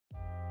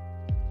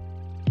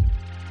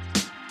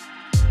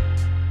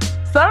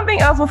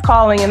something else was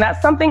calling, and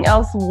that something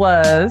else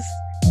was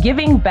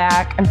giving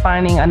back and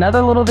finding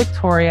another little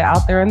Victoria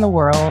out there in the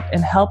world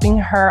and helping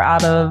her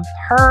out of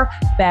her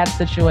bad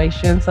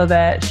situation so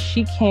that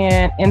she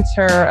can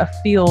enter a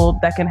field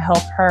that can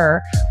help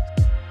her.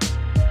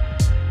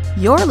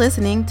 You're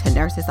listening to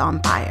Nurses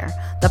on Fire,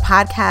 the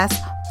podcast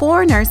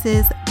for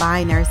nurses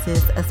by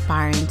nurses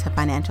aspiring to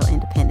financial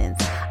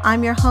independence.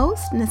 I'm your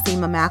host,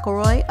 Nasima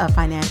McElroy of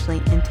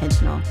Financially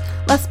Intentional.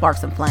 Let's spark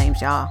some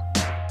flames, y'all.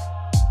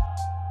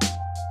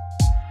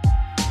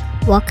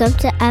 Welcome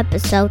to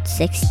episode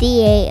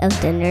 68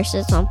 of the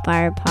Nurses on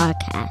Fire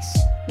podcast.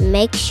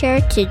 Make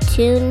sure to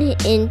tune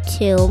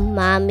into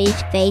Mommy's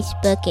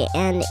Facebook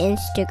and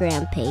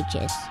Instagram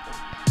pages.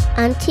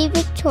 Auntie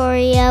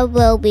Victoria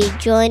will be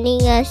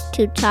joining us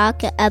to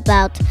talk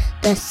about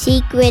the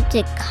secret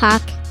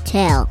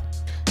cocktail.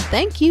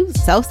 Thank you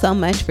so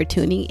much for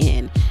tuning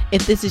in.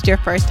 If this is your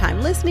first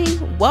time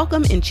listening,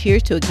 welcome and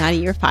cheers to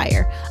igniting your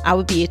fire. I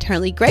would be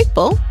eternally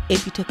grateful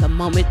if you took a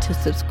moment to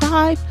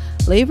subscribe,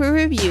 leave a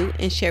review,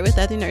 and share with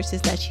other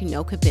nurses that you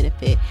know could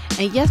benefit.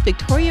 And yes,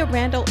 Victoria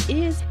Randall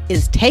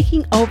is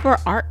taking over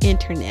our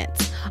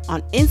internets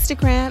on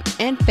Instagram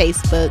and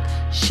Facebook,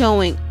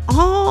 showing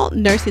all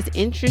nurses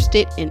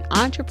interested in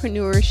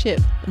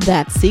entrepreneurship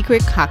that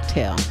secret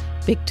cocktail.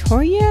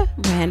 Victoria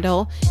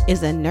Randall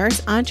is a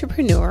nurse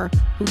entrepreneur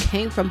who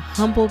came from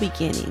humble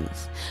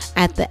beginnings.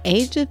 At the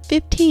age of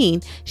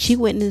 15, she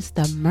witnessed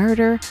the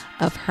murder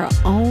of her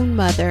own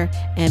mother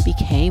and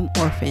became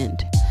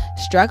orphaned.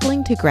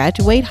 Struggling to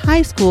graduate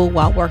high school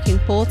while working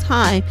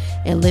full-time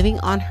and living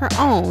on her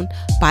own,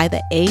 by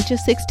the age of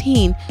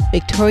 16,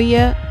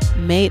 Victoria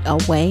made a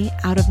way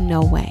out of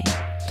no way.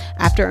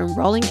 After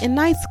enrolling in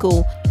night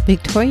school,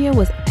 Victoria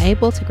was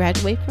able to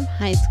graduate from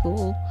high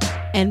school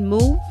and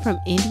moved from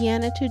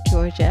Indiana to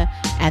Georgia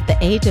at the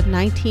age of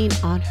 19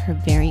 on her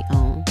very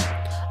own.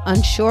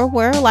 Unsure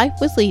where life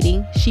was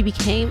leading, she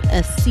became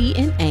a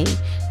CNA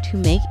to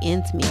make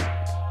ends meet.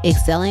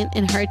 Excelling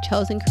in her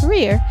chosen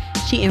career,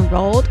 she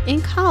enrolled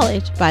in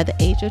college by the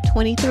age of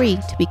 23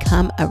 to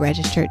become a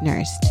registered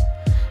nurse.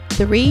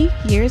 3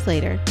 years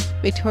later,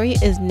 Victoria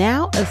is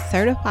now a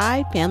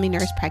certified family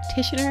nurse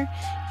practitioner,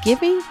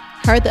 giving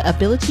her the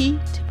ability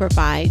to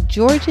provide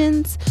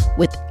Georgians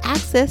with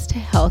access to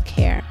health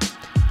care.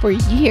 For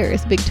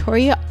years,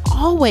 Victoria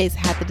always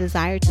had the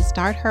desire to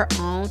start her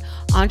own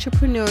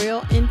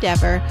entrepreneurial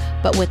endeavor,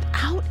 but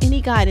without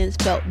any guidance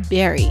felt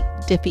very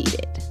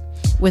defeated.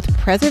 With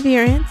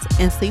perseverance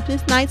and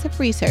sleepless nights of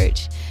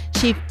research,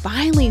 she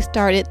finally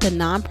started the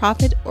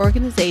nonprofit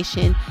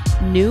organization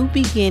New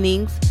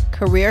Beginnings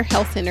Career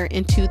Health Center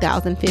in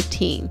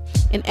 2015,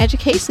 an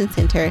education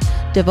center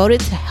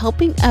devoted to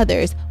helping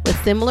others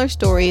with similar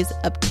stories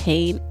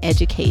obtain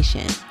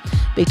education.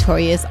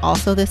 Victoria is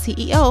also the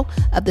CEO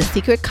of The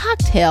Secret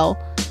Cocktail,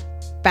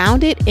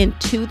 founded in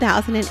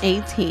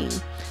 2018.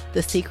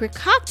 The Secret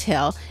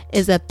Cocktail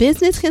is a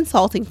business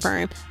consulting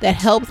firm that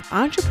helps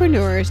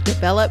entrepreneurs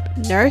develop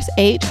nurse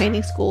aid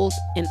training schools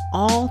in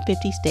all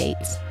 50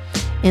 states.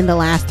 In the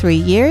last 3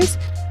 years,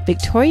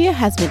 Victoria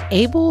has been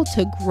able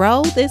to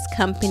grow this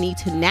company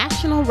to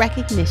national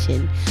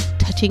recognition,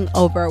 touching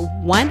over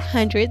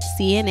 100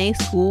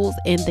 CNA schools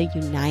in the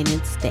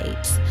United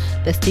States.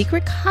 The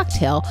Secret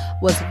Cocktail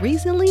was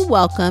recently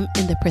welcomed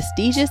in the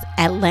prestigious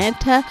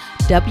Atlanta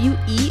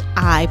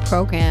WEI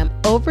program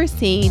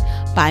overseen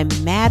by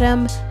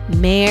Madam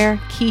Mayor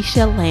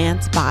Keisha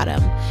Lance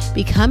Bottom.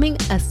 Becoming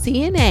a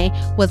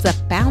CNA was a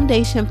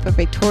foundation for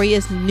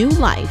Victoria's new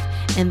life,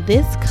 and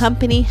this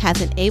company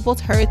has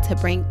enabled her to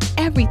bring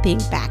everything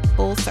back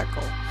full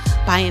circle.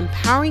 By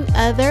empowering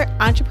other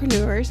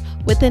entrepreneurs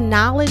with the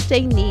knowledge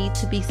they need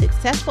to be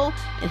successful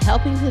and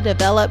helping to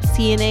develop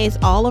CNAs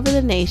all over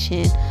the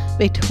nation,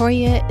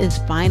 Victoria is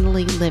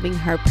finally living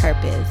her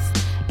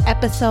purpose.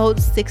 Episode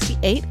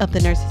 68 of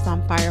the Nurses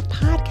on Fire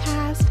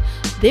podcast.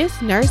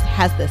 This nurse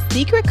has the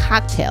secret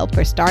cocktail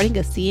for starting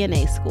a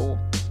CNA school.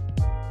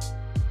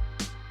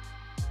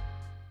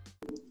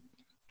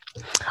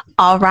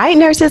 All right,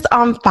 Nurses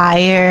on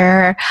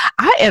Fire.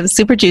 I am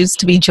super juiced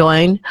to be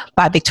joined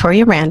by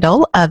Victoria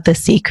Randall of The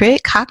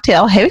Secret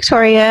Cocktail. Hey,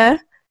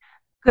 Victoria.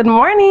 Good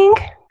morning.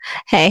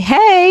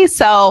 Hey.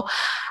 So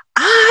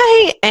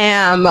I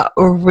am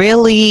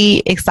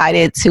really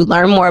excited to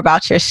learn more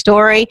about your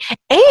story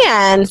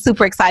and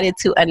super excited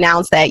to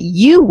announce that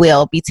you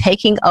will be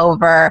taking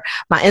over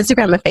my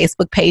Instagram and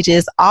Facebook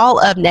pages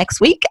all of next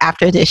week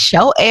after this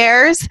show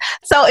airs.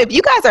 So if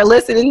you guys are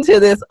listening to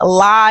this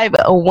live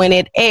when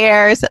it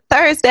airs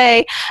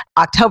Thursday,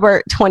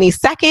 October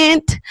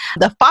 22nd,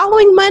 the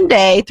following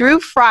Monday through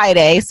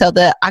Friday, so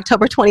the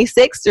October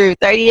 26th through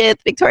 30th,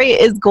 Victoria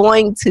is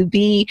going to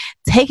be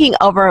taking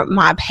over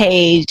my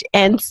page.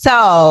 And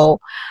so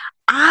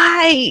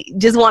I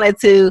just wanted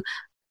to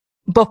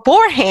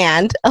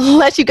beforehand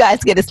let you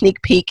guys get a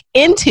sneak peek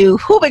into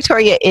who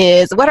Victoria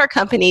is, what her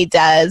company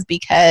does,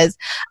 because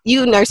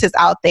you nurses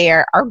out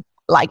there are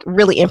like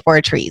really in for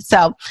a treat.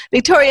 So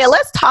Victoria,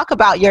 let's talk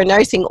about your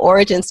nursing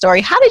origin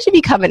story. How did you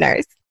become a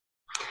nurse?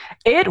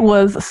 It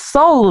was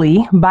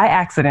solely by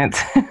accident.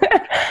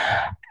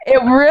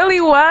 It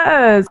really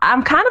was.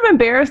 I'm kind of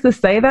embarrassed to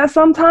say that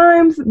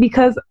sometimes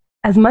because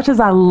as much as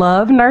I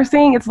love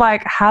nursing, it's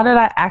like, how did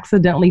I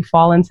accidentally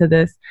fall into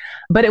this?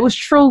 But it was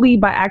truly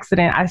by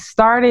accident. I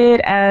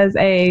started as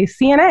a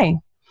CNA.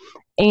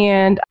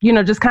 And,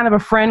 just kind of a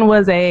friend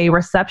was a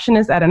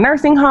receptionist at a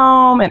nursing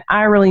home and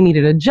I really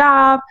needed a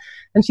job.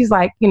 And she's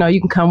like, you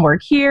can come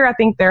work here. I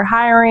think they're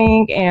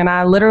hiring. And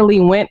I literally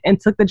went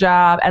and took the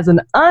job as an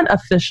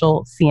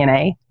unofficial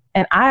CNA.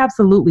 And I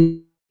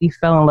absolutely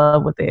fell in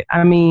love with it.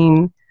 I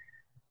mean,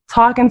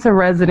 talking to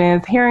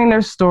residents, hearing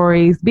their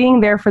stories,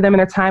 being there for them in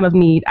their time of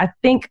need. I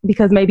think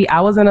because maybe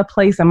I was in a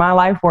place in my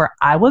life where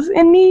I was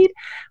in need,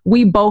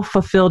 we both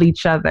fulfilled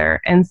each other.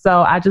 And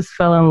so I just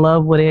fell in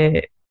love with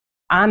it,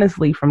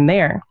 honestly, from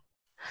there.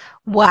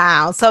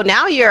 Wow. So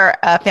now you're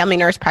a family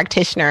nurse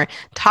practitioner.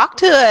 Talk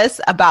to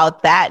us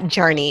about that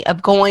journey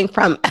of going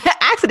from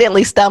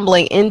accidentally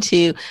stumbling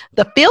into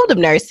the field of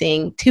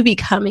nursing to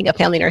becoming a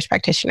family nurse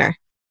practitioner.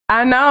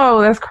 I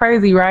know, that's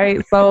crazy,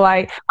 right? So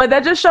but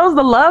that just shows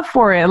the love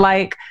for it.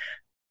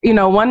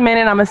 1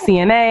 minute I'm a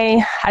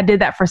CNA. I did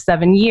that for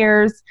 7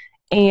 years.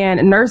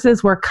 And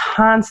nurses were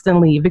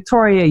constantly,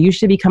 Victoria, you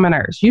should become a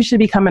nurse. You should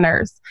become a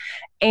nurse.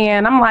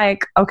 And I'm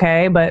like,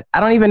 okay, but I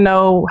don't even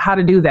know how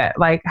to do that.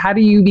 How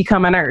do you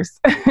become a nurse?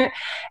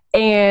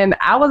 And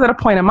I was at a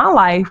point in my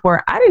life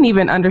where I didn't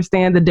even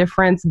understand the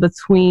difference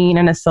between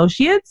an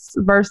associate's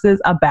versus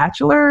a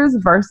bachelor's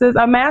versus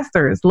a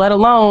master's, let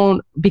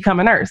alone become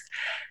a nurse.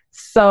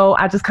 So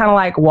I just kind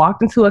of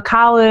walked into a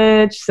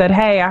college, said,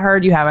 hey, I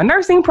heard you have a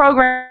nursing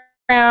program.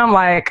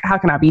 How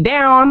can I be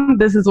down?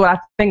 This is what I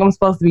think I'm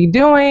supposed to be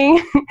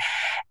doing.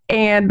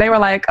 And they were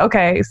like,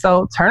 okay,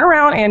 so turn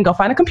around and go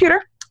find a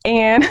computer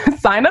and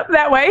sign up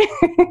that way.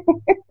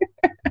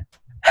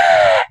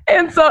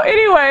 And so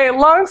anyway,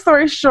 long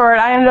story short,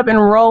 I ended up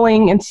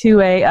enrolling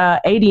into a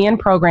ADN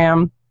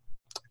program,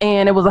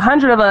 and it was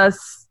 100 of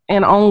us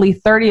and only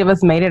 30 of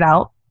us made it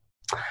out.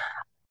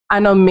 I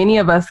know many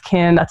of us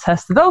can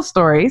attest to those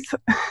stories.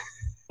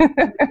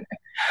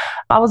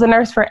 I was a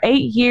nurse for 8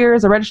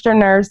 years, a registered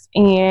nurse,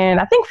 and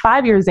I think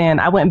 5 years in,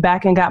 I went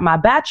back and got my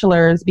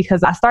bachelor's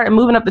because I started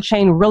moving up the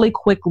chain really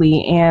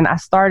quickly, and I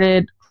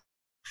started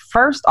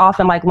first off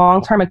in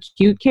long-term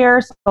acute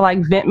care, so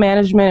vent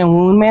management and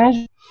wound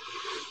management.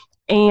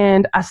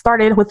 And I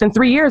started within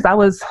 3 years, I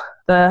was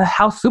the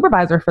house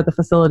supervisor for the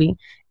facility.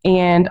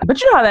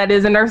 But you know how that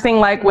is in nursing,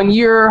 when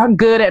you're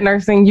good at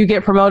nursing, you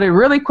get promoted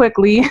really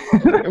quickly.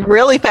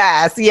 Really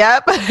fast.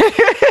 Yep.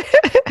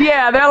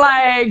 Yeah, they're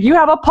like, you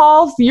have a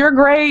pulse, you're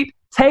great,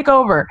 take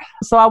over.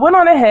 So I went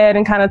on ahead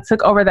and kind of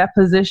took over that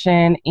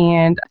position.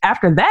 And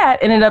after that,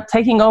 ended up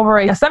taking over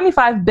a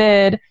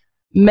 75-bed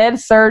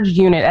med-surg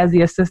unit as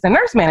the assistant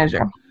nurse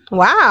manager.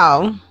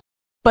 Wow.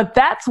 But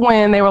that's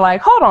when they were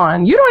like, hold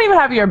on, you don't even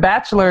have your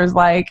bachelor's.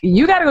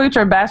 You got to go get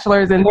your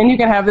bachelor's and then you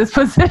can have this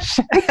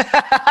position.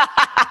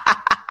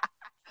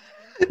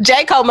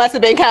 J-Co must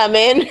have been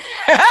coming.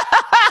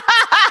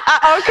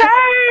 Okay.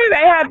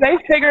 They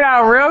figured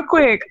out real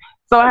quick.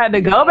 So I had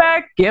to go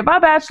back, get my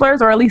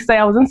bachelor's, or at least say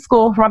I was in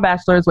school for my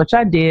bachelor's, which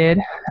I did.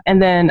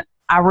 And then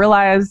I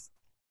realized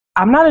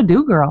I'm not a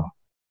do girl.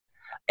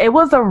 It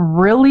was a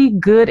really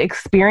good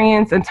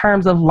experience in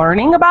terms of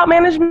learning about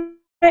management.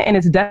 And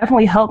it's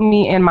definitely helped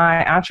me in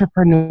my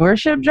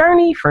entrepreneurship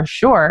journey for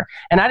sure.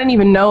 And I didn't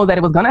even know that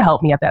it was going to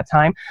help me at that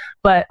time.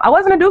 But I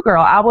wasn't a do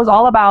girl. I was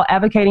all about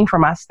advocating for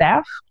my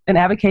staff and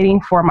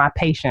advocating for my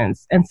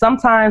patients. And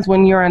sometimes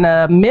when you're in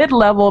a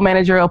mid-level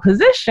managerial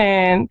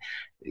position,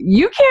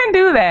 you can't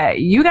do that.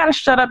 You got to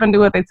shut up and do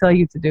what they tell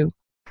you to do.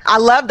 I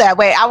love that.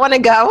 Wait, I want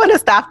to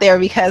stop there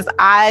because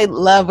I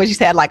love what you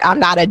said. I'm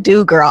not a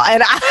do girl.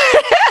 And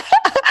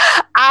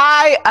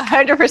I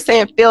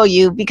 100% feel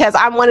you because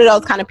I'm one of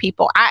those kind of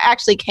people. I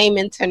actually came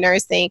into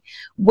nursing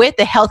with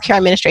the healthcare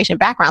administration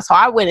background. So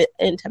I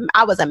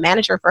was a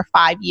manager for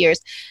 5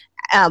 years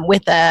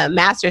with a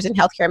master's in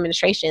healthcare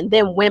administration,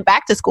 then went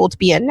back to school to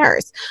be a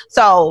nurse.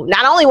 So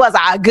not only was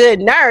I a good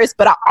nurse,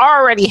 but I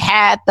already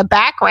had the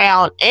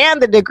background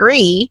and the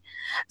degree.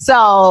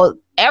 So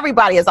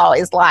everybody is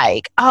always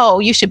like, oh,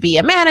 you should be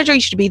a manager.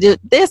 You should be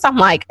this. I'm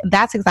like,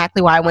 that's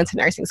exactly why I went to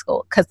nursing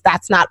school, because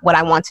that's not what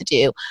I want to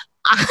do.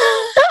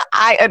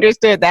 I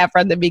understood that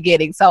from the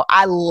beginning. So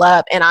I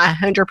love, and I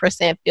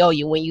 100% feel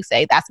you when you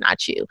say that's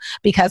not you,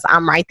 because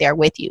I'm right there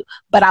with you.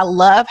 But I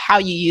love how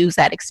you use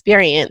that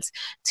experience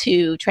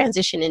to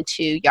transition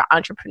into your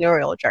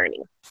entrepreneurial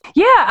journey.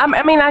 Yeah,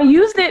 I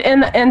used it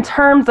in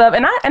terms of,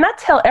 and I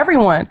tell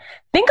everyone,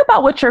 think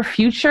about what your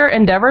future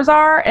endeavors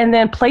are and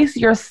then place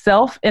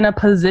yourself in a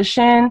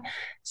position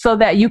so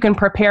that you can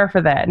prepare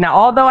for that. Now,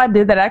 although I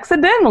did that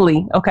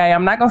accidentally, okay,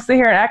 I'm not going to sit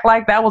here and act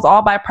like that was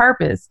all by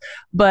purpose,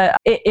 but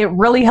it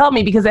really helped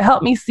me because it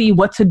helped me see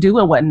what to do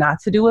and what not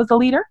to do as a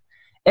leader.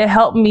 It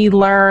helped me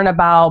learn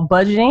about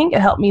budgeting. It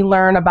helped me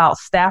learn about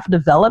staff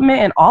development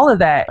and all of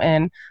that.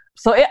 And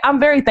so I'm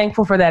very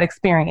thankful for that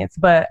experience,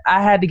 but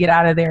I had to get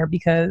out of there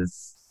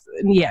because,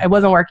 it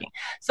wasn't working.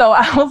 So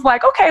I was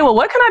like, okay, well,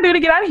 what can I do to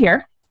get out of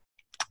here?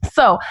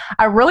 So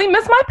I really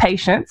miss my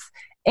patients.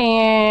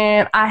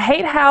 And I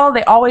hate how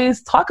they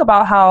always talk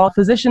about how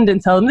physician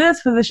didn't tell them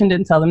this, physician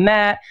didn't tell them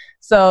that.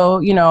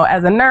 So,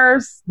 as a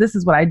nurse, this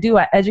is what I do.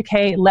 I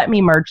educate. Let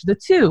me merge the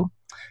two.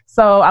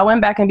 So I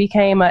went back and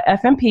became a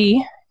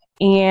FNP,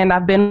 and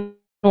I've been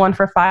one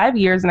for 5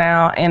 years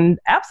now and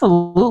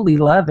absolutely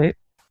love it.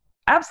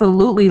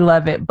 Absolutely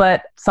love it.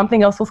 But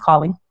something else was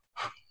calling.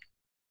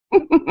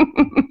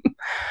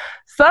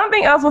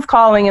 Something else was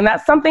calling, and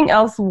that something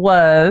else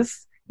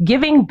was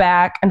giving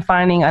back and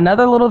finding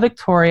another little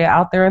Victoria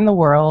out there in the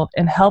world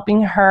and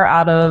helping her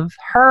out of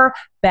her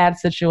bad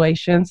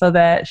situation so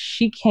that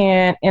she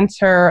can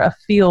enter a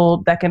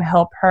field that can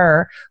help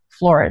her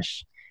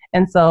flourish.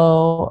 And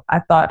so I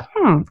thought,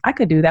 I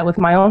could do that with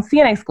my own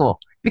CNA school,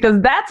 because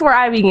that's where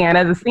I began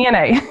as a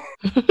CNA.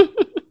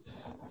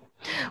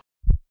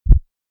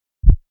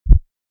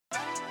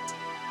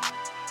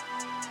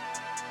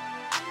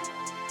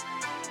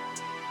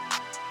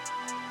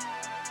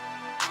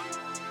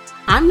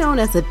 I'm known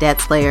as a debt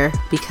slayer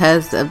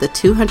because of the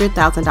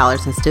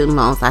 $200,000 in student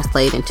loans I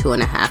slayed in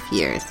 2.5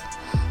 years.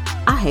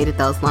 I hated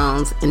those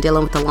loans and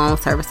dealing with the loan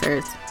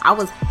servicers. I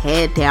was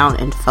head down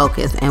and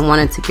focused and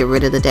wanted to get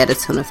rid of the debt as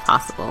soon as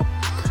possible.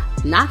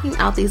 Knocking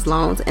out these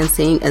loans and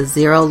seeing a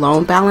zero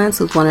loan balance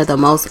was one of the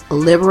most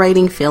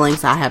liberating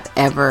feelings I have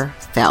ever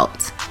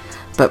felt.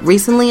 But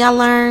recently I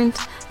learned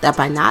that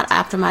by not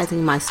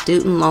optimizing my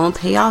student loan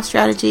payoff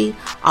strategy,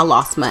 I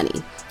lost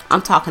money.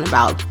 I'm talking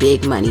about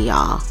big money,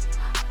 y'all.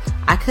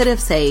 I could have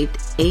saved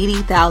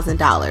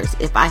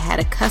 $80,000 if I had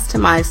a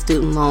customized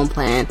student loan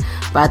plan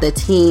by the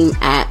team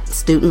at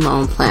Student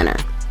Loan Planner.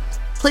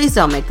 Please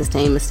don't make the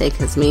same mistake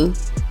as me.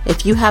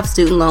 If you have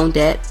student loan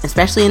debt,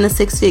 especially in the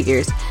six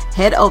figures,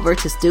 head over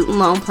to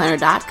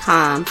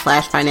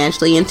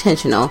studentloanplanner.com/financially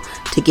intentional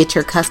to get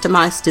your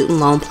customized student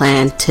loan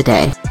plan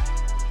today.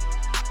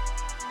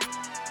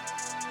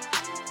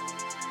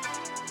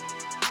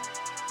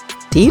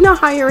 Do you know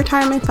how your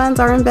retirement funds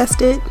are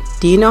invested?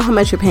 Do you know how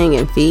much you're paying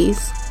in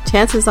fees?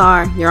 Chances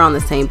are you're on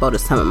the same boat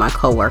as some of my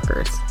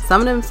coworkers.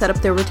 Some of them set up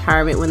their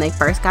retirement when they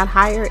first got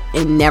hired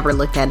and never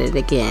looked at it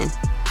again.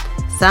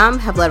 Some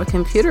have let a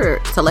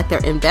computer select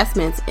their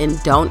investments and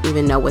don't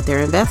even know what they're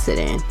invested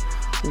in.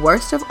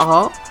 Worst of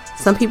all,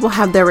 some people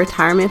have their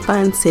retirement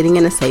funds sitting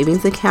in a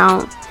savings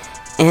account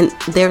and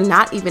they're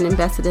not even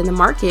invested in the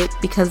market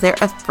because they're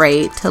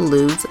afraid to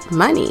lose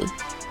money.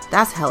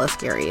 That's hella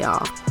scary,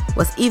 y'all.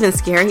 What's even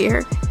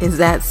scarier is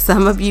that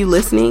some of you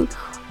listening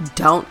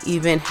don't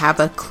even have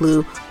a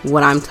clue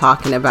what I'm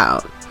talking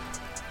about.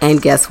 And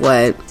guess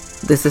what?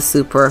 This is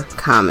super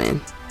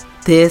common.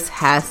 This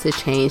has to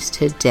change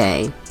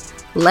today.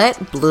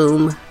 Let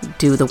Bloom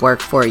do the work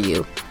for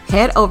you.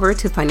 Head over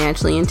to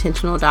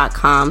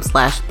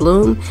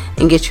financiallyintentional.com/Bloom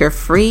and get your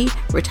free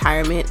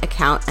retirement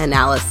account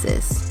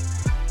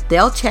analysis.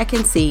 They'll check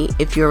and see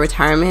if your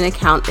retirement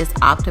account is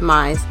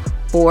optimized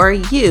for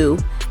you,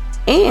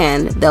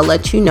 and they'll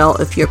let you know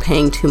if you're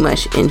paying too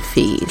much in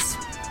fees.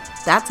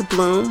 That's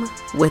Bloom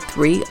with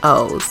 3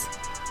 O's.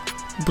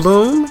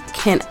 Bloom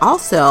can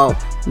also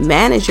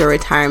manage your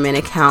retirement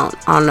account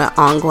on an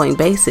ongoing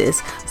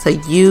basis so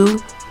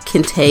you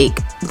can take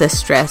the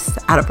stress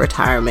out of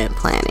retirement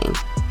planning.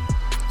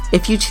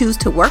 If you choose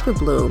to work with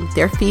Bloom,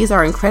 their fees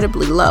are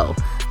incredibly low,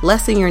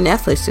 less than your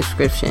Netflix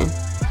subscription.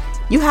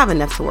 You have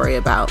enough to worry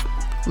about.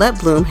 Let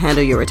Bloom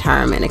handle your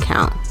retirement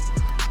account.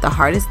 The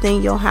hardest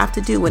thing you'll have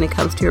to do when it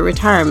comes to your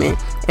retirement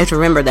is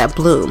remember that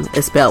Bloom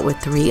is spelled with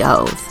 3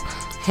 O's.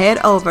 Head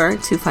over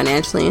to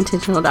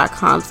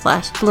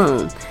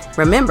financiallyintentional.com/Bloom.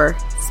 Remember,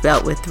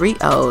 spelled with 3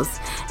 O's,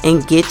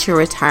 and get your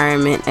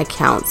retirement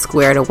account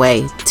squared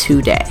away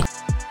today.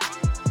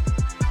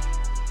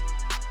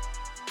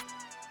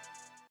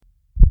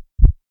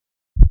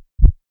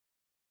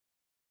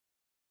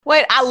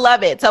 Wait, I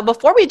love it. So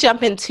before we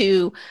jump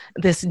into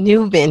this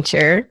new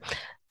venture,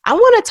 I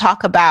want to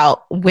talk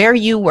about where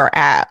you were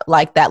at,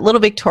 like that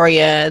little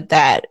Victoria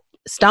that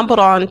stumbled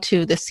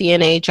onto the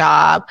CNA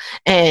job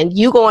and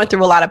you going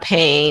through a lot of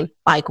pain.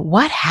 Like,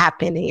 what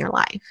happened in your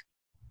life?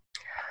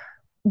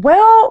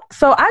 Well,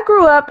 so I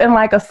grew up in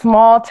like a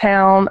small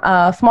town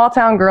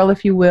girl,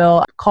 if you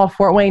will, called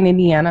Fort Wayne,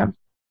 Indiana.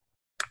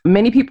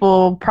 Many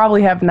people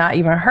probably have not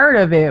even heard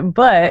of it,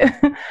 but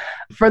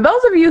for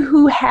those of you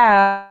who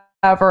have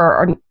or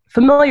are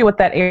familiar with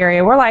that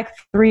area, we're like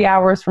 3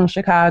 hours from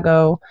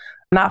Chicago,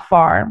 not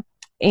far.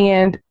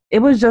 And it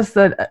was just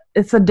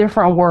it's a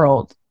different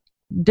world.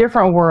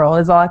 Different world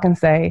is all I can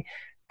say.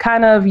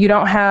 Kind of,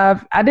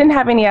 I didn't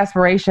have any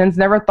aspirations,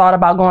 never thought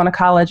about going to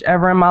college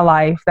ever in my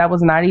life. That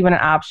was not even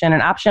an option.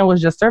 An option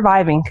was just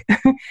surviving.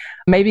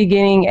 Maybe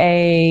getting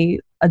a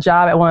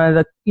job at one of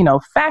the,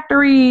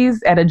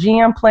 factories, at a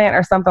GM plant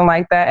or something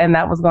like that. And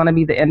that was going to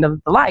be the end of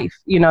the life.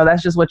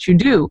 That's just what you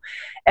do.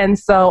 And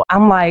so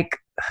I'm like,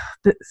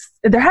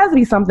 there has to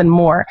be something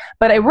more.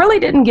 But I really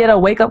didn't get a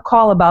wake-up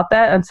call about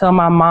that until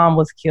my mom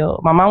was killed.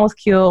 My mom was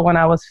killed when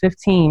I was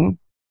 15.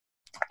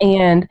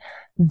 And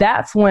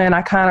that's when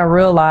I kind of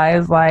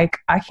realized, like,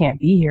 I can't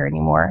be here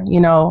anymore.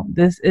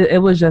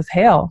 It was just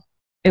hell.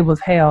 It was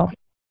hell.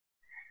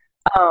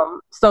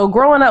 So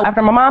growing up,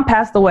 after my mom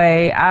passed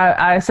away,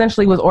 I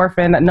essentially was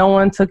orphaned. No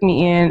one took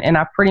me in, and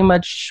I pretty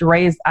much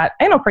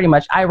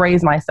I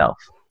raised myself.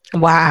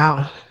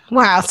 Wow.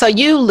 Wow. So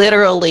you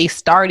literally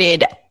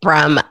started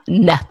from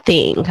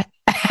nothing,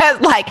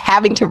 like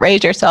having to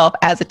raise yourself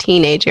as a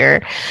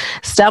teenager,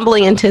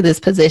 stumbling into this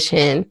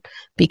position,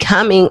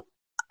 becoming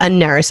a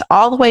nurse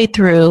all the way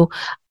through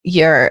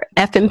your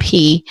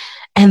F&P.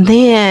 And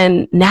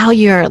then now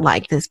you're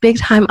like this big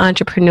time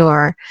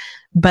entrepreneur,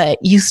 but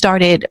you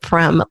started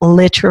from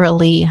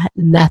literally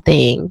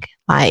nothing.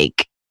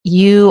 Like,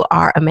 you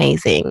are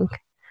amazing.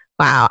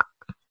 Wow.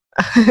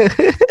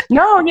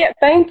 No, yeah,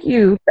 thank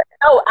you.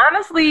 No,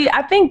 honestly,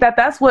 I think that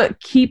that's what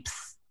keeps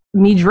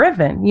me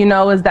driven,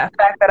 is that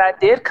fact that I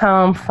did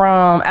come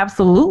from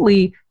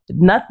absolutely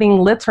nothing,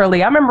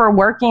 literally. I remember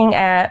working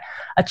at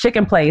a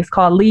chicken place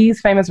called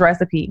Lee's Famous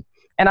Recipe,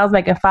 and I was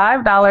making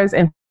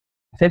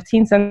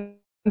 $5.15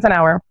 an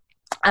hour.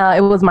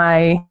 It was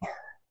my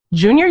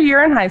junior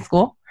year in high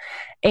school.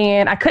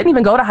 And I couldn't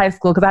even go to high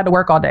school because I had to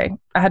work all day.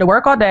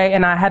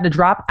 And I had to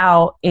drop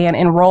out and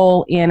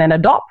enroll in an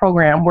adult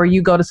program where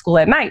you go to school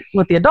at night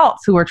with the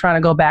adults who are trying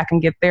to go back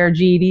and get their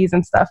GEDs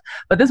and stuff.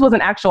 But this was an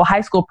actual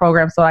high school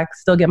program, so I could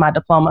still get my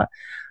diploma.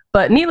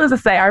 But needless to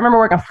say, I remember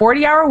working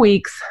 40-hour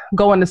weeks,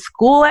 going to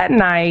school at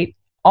night,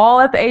 all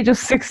at the age of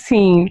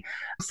 16,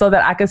 so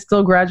that I could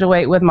still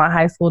graduate with my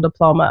high school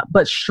diploma,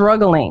 but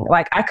struggling.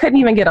 Like, I couldn't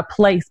even get a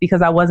place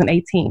because I wasn't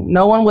 18.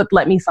 No one would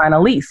let me sign a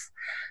lease.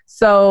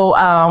 So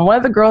one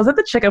of the girls at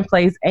the chicken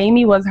place,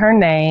 Amy was her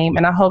name,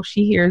 and I hope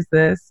she hears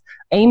this.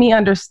 Amy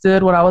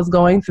understood what I was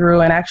going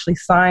through and actually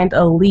signed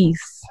a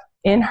lease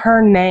in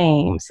her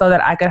name so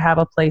that I could have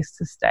a place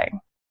to stay.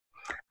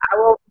 I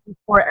will be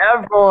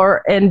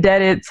forever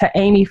indebted to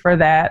Amy for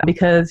that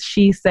because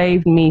she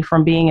saved me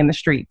from being in the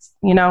streets,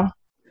 Wow.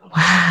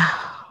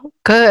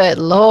 Good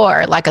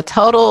Lord. Like a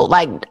total,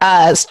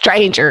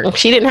 stranger.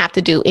 She didn't have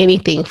to do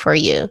anything for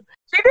you.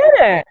 She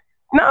didn't.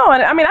 No,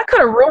 I mean, I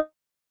could have ruined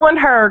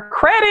her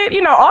credit,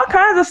 all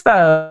kinds of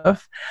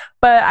stuff.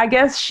 But I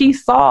guess she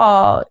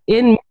saw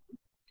in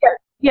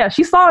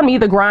me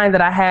the grind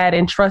that I had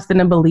and trusted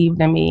and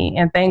believed in me.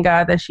 And thank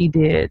God that she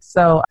did.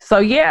 So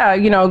yeah,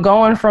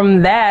 going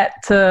from that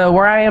to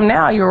where I am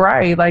now, you're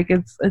right. Like,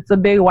 it's a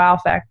big wow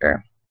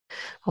factor.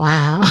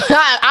 Wow.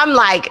 I'm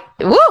like,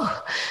 woo,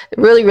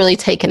 really, really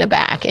taken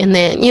aback. And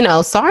then,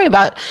 sorry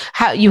about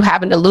how you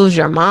having to lose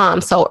your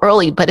mom so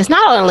early, but it's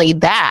not only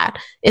that,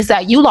 it's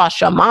that you lost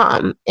your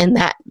mom and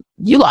that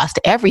you lost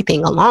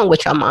everything along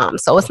with your mom.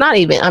 So it's not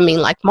even,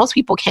 most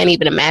people can't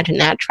even imagine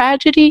that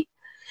tragedy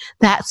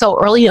that so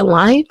early in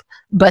life,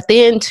 but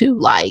then to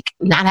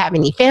not have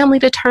any family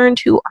to turn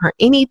to or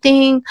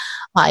anything,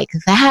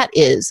 that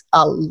is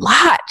a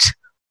lot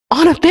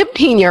on a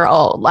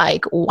 15-year-old.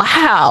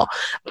 Wow.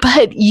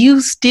 But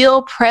you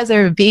still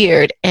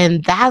persevered.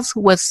 And that's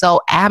what's so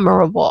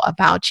admirable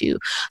about you.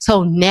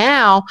 So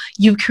now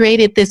you've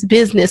created this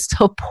business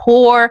to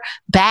pour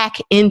back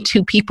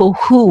into people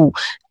who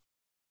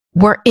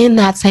were in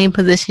that same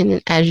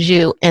position as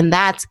you. And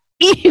that's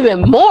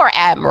even more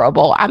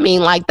admirable.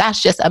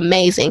 That's just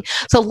amazing.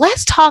 So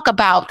let's talk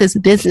about this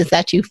business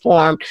that you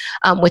formed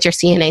with your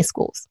CNA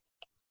schools.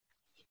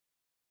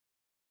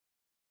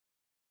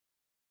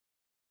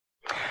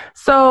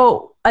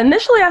 So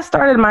initially I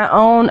started my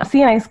own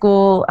CNA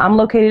school. I'm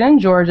located in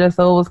Georgia.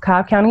 So it was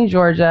Cobb County,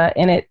 Georgia.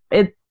 And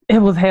it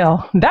was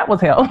hell. That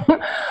was hell.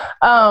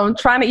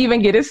 Trying to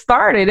even get it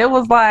started. It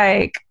was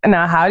like,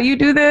 now how do you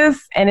do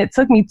this? And it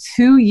took me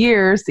 2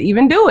 years to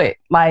even do it.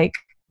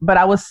 But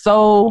it was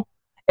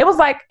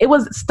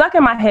stuck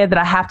in my head that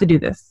I have to do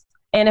this.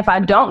 And if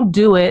I don't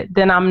do it,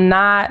 then I'm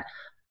not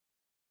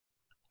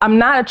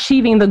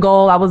achieving the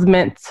goal I was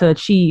meant to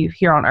achieve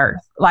here on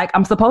earth.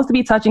 I'm supposed to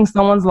be touching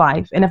someone's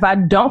life. And if I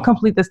don't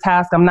complete this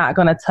task, I'm not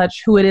going to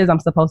touch who it is I'm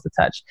supposed to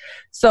touch.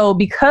 So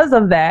because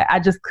of that, I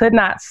just could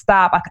not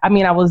stop.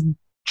 I was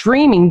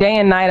dreaming day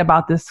and night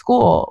about this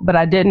school, but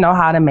I didn't know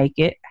how to make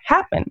it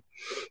happen.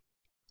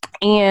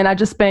 And I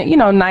just spent,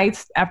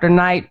 nights after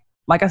night,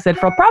 like I said,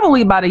 for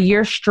probably about a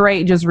year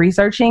straight, just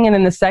researching. And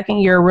then the second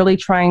year, really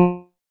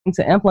trying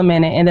to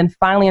implement it. And then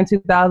finally in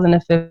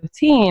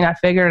 2015, I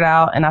figured it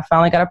out and I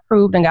finally got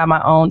approved and got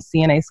my own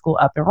CNA school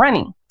up and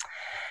running.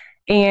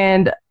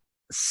 And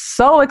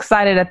so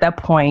excited at that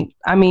point.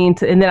 And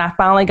then I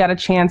finally got a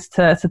chance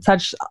to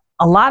touch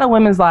a lot of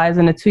women's lives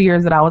in the 2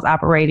 years that I was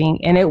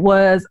operating. And it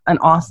was an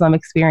awesome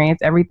experience.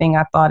 Everything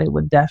I thought it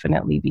would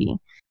definitely be.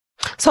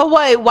 So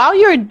wait, while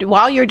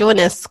you're doing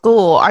this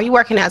school, are you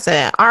working as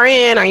an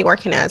RN? Are you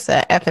working as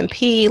a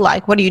F&P?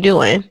 What are you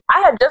doing?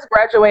 I had just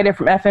graduated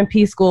from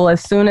F&P school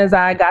as soon as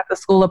I got the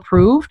school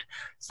approved.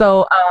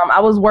 So I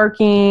was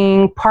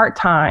working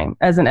part-time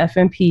as an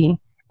F&P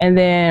and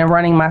then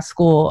running my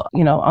school,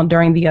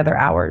 during the other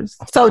hours.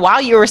 So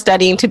while you were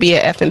studying to be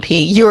an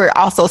F&P, you were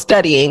also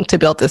studying to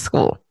build this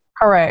school.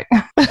 Correct.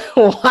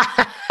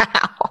 Wow.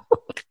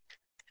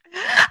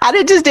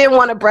 I just didn't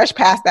want to brush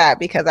past that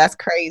because that's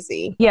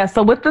crazy. Yeah.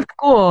 So with the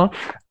school,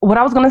 what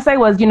I was going to say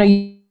was,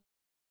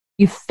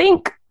 you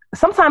think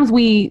sometimes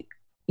we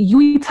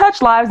we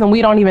touch lives and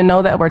we don't even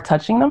know that we're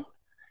touching them,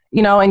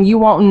 and you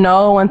won't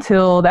know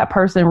until that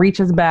person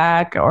reaches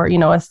back or,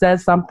 it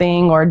says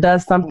something or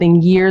does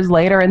something years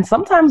later. And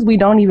sometimes we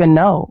don't even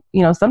know,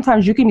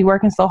 sometimes you can be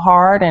working so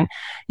hard and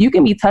you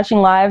can be touching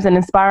lives and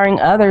inspiring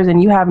others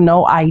and you have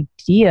no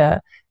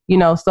idea,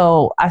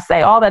 so I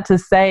say all that to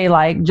say,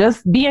 like,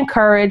 just be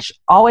encouraged,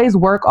 always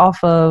work off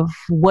of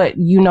what,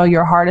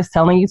 your heart is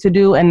telling you to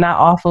do and not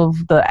off of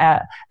the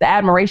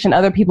admiration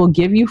other people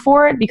give you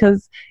for it,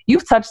 because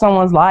you've touched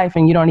someone's life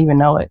and you don't even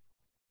know it.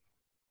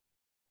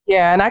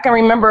 Yeah, and I can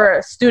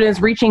remember students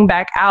reaching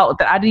back out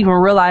that I didn't even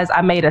realize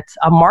I made a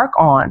mark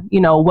on,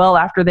 well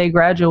after they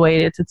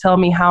graduated, to tell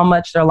me how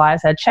much their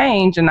lives had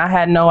changed. And I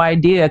had no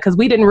idea because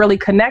we didn't really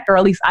connect, or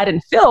at least I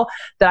didn't feel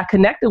that I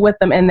connected with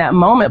them in that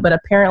moment. But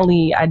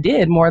apparently I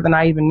did, more than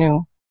I even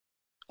knew.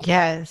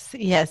 Yes.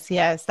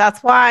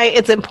 That's why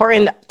it's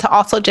important to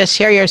also just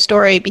share your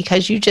story,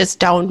 because you just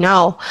don't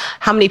know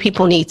how many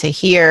people need to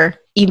hear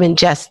even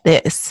just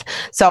this.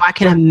 So I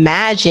can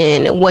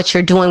imagine what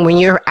you're doing when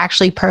you're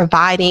actually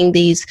providing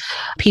these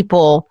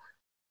people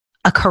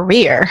a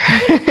career.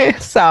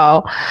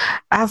 So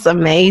that's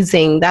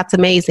amazing.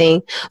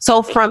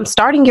 So from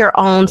starting your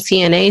own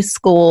CNA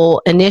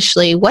school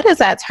initially, what has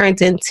that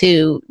turned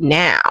into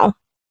now?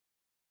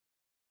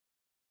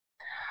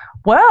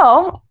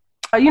 Well,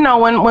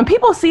 when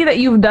people see that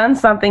you've done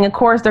something, of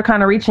course, they're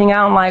kind of reaching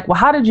out and like, well,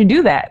 how did you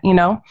do that?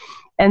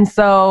 And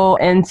so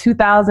in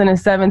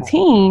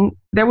 2017,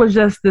 there was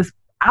just this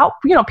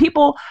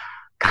people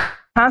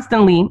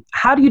constantly,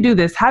 how do you do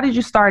this? How did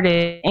you start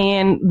it?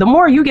 And the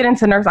more you get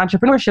into nurse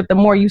entrepreneurship, the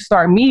more you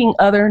start meeting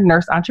other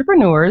nurse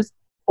entrepreneurs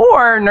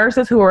or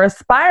nurses who are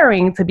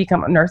aspiring to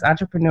become nurse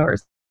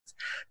entrepreneurs.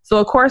 So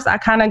of course, I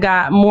kind of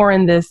got more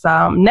in this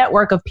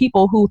network of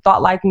people who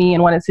thought like me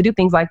and wanted to do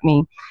things like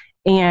me.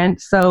 And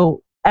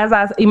so as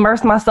I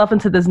immersed myself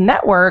into this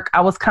network,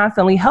 I was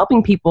constantly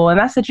helping people. And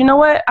I said, you know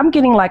what? I'm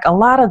getting like a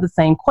lot of the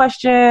same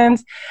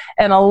questions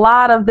and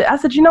I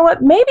said, you know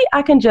what? Maybe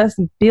I can just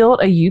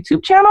build a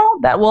YouTube channel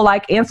that will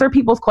like answer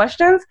people's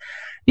questions,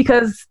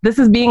 because this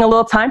is being a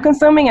little time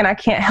consuming and I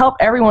can't help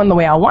everyone the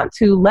way I want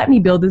to. Let me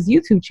build this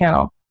YouTube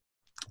channel.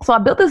 So I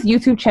built this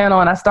YouTube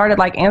channel and I started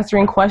like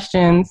answering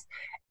questions.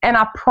 And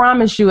I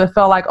promise you, it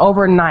felt like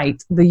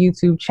overnight, the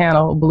YouTube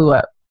channel blew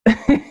up.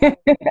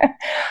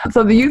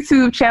 So the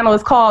YouTube channel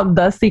is called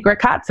The Secret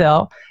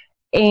Cocktail.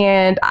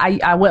 And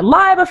I went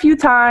live a few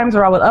times,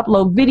 or I would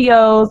upload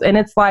videos, and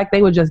it's like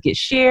they would just get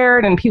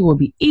shared and people would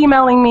be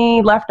emailing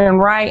me left and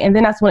right. And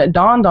then that's when it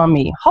dawned on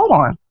me, hold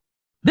on,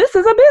 this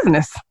is a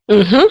business.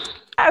 Mm-hmm.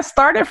 I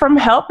started from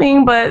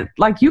helping, but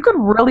like you could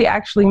really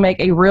actually make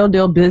a real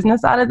deal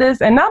business out of this.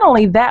 And not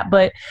only that,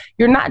 but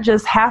you're not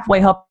just halfway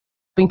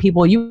helping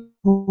people, you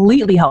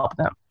completely help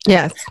them.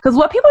 Yes. Because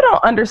what people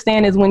don't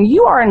understand is when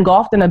you are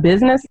engulfed in a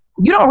business,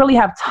 you don't really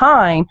have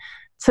time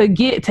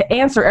to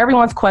answer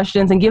everyone's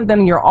questions and give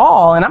them your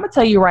all. And I'm gonna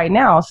tell you right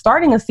now,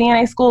 starting a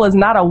CNA school is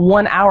not a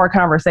 1 hour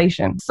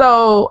conversation.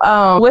 So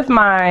with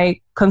my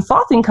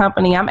consulting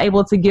company, I'm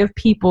able to give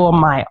people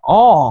my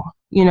all,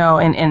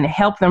 and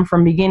help them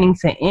from beginning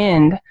to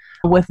end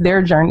with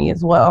their journey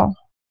as well.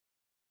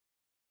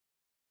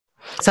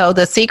 So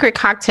The Secret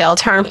Cocktail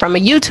turned from a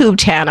YouTube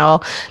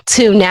channel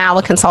to now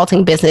a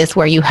consulting business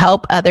where you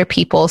help other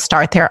people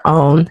start their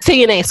own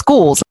CNA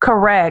schools.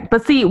 Correct.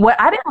 But see, what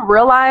I didn't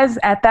realize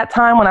at that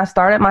time when I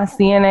started my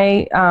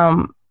CNA,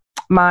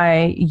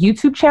 my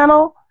YouTube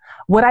channel,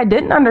 what I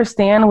didn't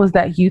understand was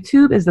that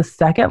YouTube is the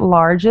second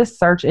largest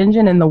search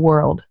engine in the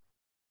world.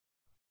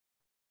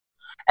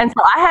 And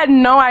so I had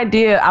no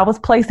idea I was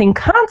placing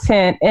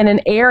content in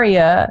an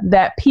area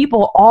that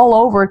people all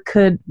over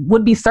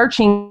would be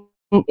searching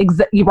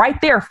right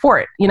there for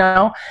it,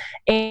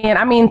 And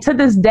I mean, to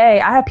this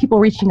day, I have people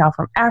reaching out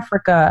from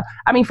Africa,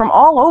 from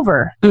all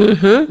over,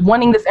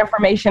 wanting this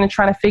information and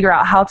trying to figure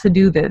out how to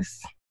do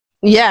this.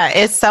 Yeah,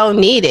 it's so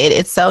needed.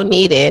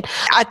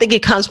 I think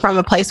it comes from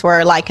a place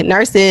where like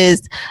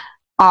nurses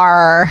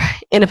are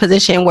in a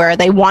position where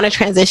they want to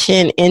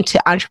transition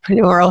into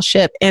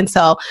entrepreneurship. And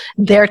so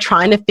they're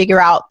trying to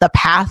figure out the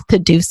path to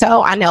do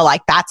so. I know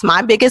like that's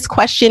my biggest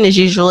question is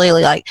usually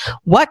like,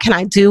 what can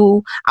I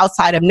do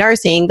outside of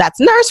nursing that's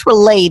nurse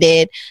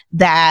related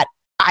that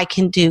I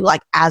can do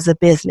like as a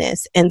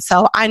business? And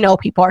so I know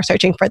people are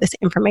searching for this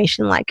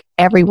information like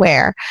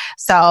everywhere.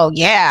 So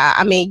yeah,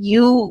 I mean,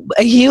 you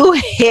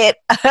hit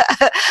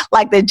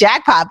like the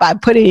jackpot by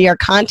putting your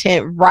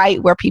content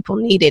right where people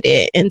needed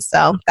it. And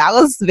so that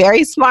was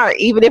very smart,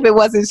 even if it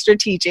wasn't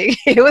strategic.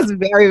 It was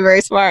very,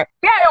 very smart.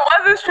 Yeah, it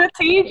wasn't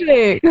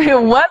strategic.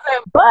 It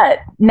wasn't. But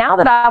now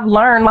that I've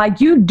learned, like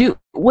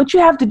what you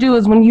have to do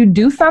is when you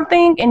do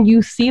something and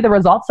you see the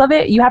results of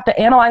it, you have to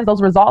analyze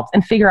those results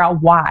and figure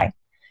out why.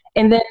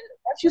 And then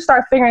once you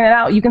start figuring it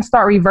out, you can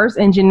start reverse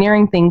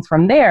engineering things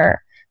from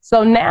there.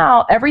 So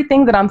now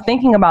everything that I'm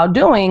thinking about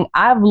doing,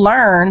 I've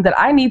learned that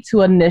I need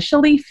to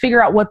initially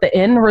figure out what the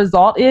end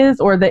result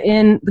is or the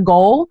end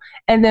goal,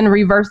 and then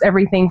reverse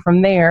everything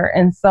from there.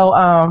 And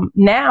so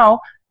now,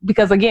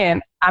 because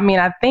again, I mean,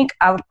 I think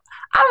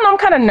I don't know, I'm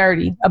kind of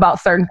nerdy about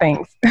certain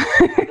things.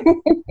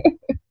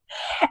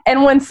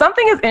 And when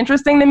something is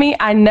interesting to me,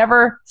 I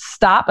never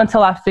stop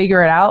until I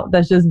figure it out.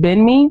 That's just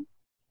been me.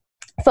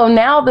 So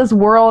now this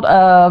world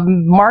of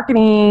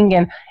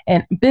marketing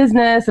and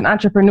business and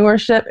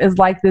entrepreneurship is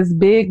like this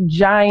big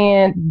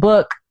giant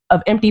book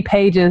of empty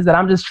pages that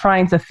I'm just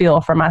trying to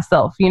fill for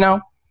myself, you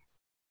know?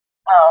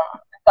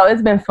 So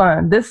it's been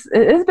fun.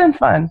 It's been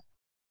fun.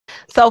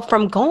 So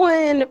from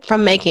going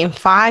from making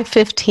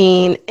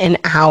 $5.15 an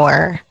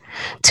hour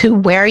to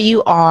where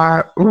you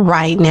are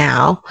right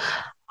now,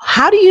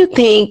 how do you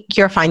think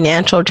your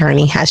financial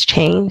journey has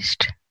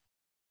changed?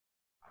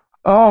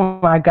 Oh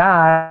my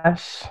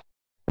gosh.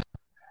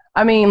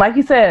 I mean, like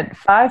you said,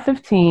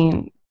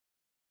 $5.15.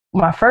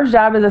 My first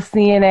job as a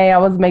CNA, I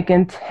was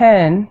making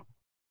 $10.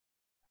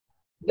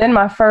 Then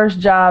my first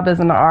job as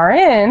an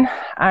RN,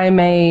 I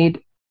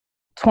made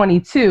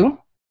 $22.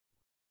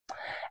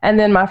 And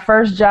then my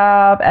first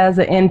job as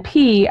an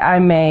NP, I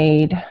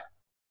made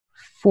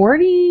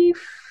 40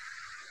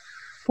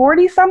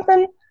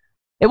 something.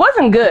 It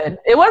wasn't good.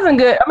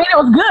 I mean, it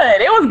was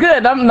good. It was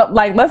good. I'm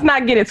like, let's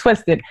not get it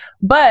twisted.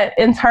 But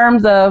in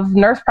terms of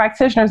nurse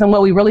practitioners and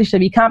what we really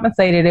should be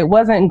compensated, it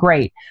wasn't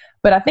great.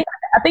 But I think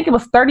it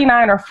was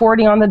 39 or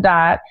 40 on the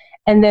dot.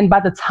 And then by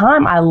the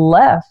time I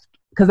left,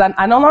 because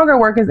I no longer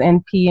work as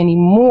NP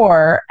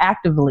anymore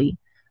actively,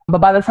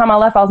 but by the time I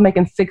left, I was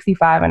making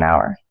 $65 an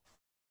hour.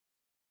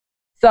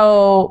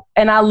 So,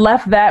 and I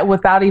left that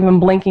without even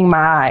blinking my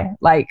eye.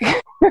 Like,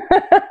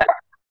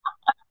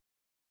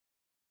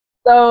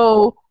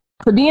 so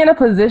to be in a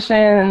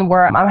position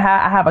where I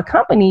have a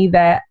company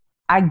that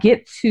I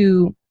get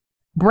to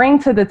bring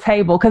to the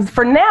table, because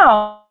for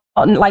now,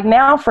 like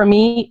now for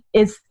me,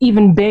 it's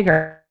even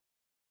bigger.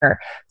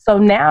 So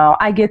now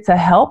I get to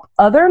help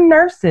other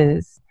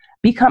nurses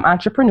become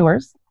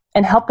entrepreneurs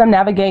and help them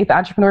navigate the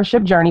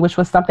entrepreneurship journey, which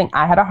was something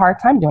I had a hard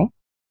time doing.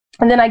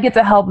 And then I get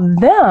to help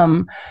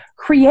them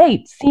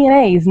create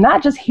CNAs,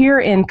 not just here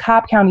in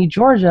Cobb County,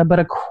 Georgia, but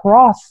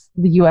across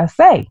the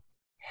USA.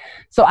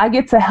 So I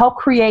get to help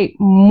create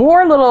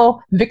more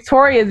little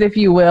Victorias, if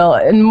you will,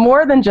 and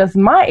more than just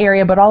my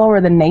area, but all over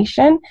the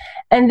nation.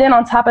 And then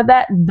on top of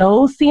that,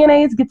 those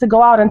CNAs get to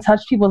go out and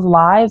touch people's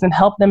lives and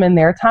help them in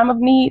their time of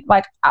need.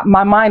 Like,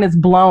 my mind is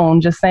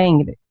blown just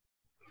saying it.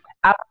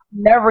 I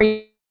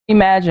never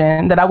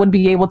imagined that I would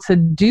be able to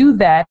do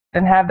that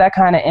and have that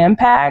kind of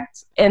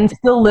impact and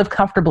still live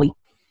comfortably.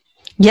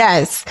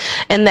 Yes.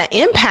 And the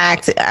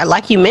impact,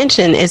 like you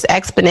mentioned, is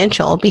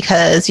exponential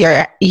because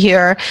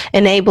you're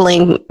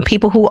enabling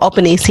people who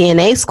open these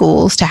CNA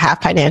schools to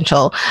have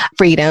financial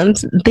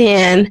freedoms.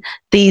 Then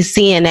these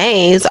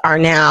CNAs are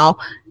now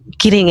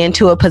getting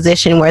into a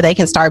position where they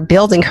can start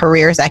building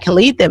careers that can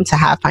lead them to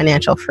have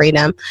financial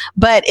freedom.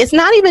 But it's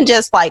not even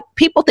just like,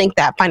 people think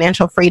that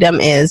financial freedom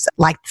is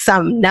like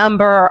some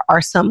number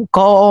or some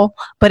goal,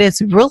 but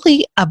it's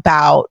really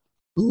about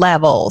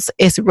levels.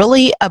 It's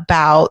really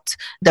about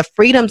the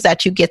freedoms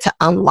that you get to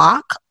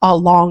unlock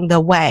along the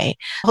way.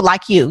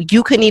 Like you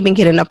couldn't even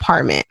get an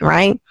apartment,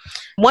 right?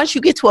 Once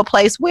you get to a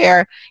place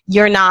where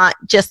you're not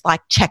just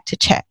like check to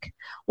check,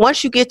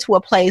 once you get to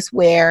a place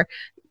where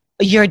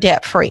you're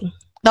debt free,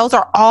 those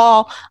are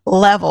all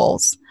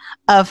levels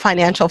of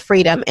financial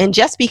freedom. And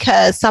just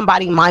because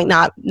somebody might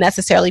not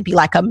necessarily be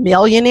like a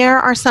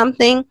millionaire or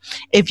something,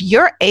 if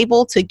you're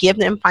able to give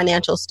them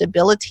financial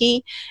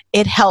stability,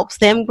 it helps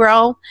them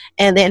grow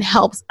and then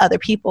helps other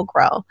people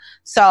grow.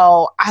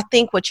 So I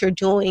think what you're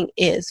doing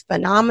is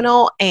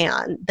phenomenal,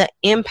 and the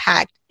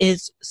impact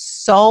is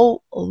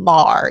so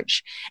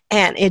large.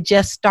 And it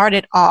just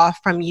started off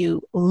from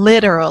you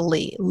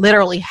literally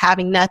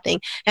having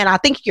nothing. And I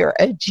think you're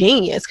a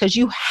genius, because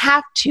you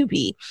have to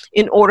be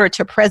in order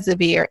to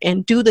persevere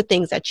and do the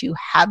things that you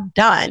have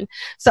done.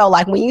 So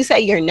like when you say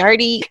you're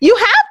nerdy, you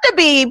have to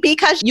be,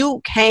 because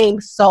you came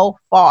so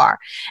far.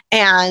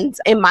 And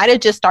it might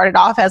have just started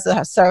off as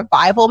a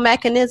survival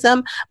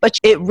mechanism, but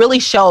it really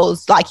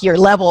shows like your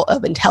level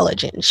of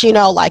intelligence, you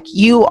know, like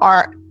you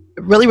are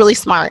really, really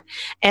smart.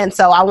 And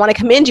so I want to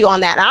commend you on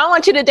that. And I don't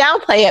want you to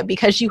downplay it,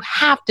 because you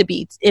have to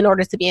be in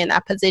order to be in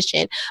that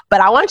position.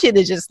 But I want you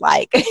to just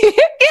like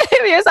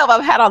give yourself a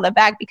pat on the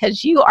back,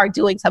 because you are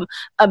doing some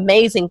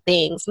amazing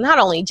things, not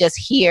only just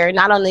here,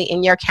 not only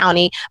in your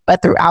county,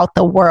 but throughout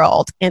the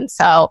world. And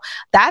so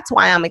that's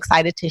why I'm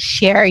excited to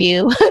share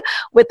you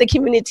with the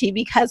community,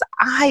 because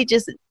I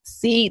just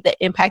see the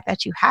impact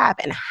that you have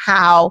and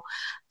how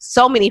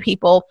so many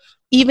people,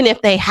 even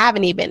if they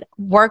haven't even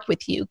worked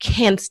with you,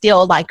 can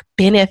still like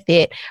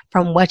benefit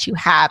from what you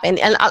have. And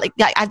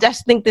I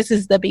just think this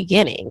is the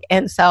beginning.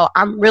 And so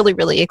I'm really,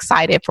 really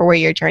excited for where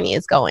your journey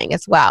is going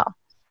as well.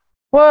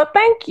 Well,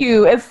 thank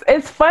you.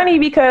 It's funny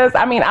because,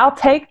 I mean, I'll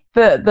take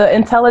the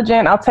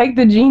intelligent, I'll take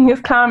the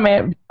genius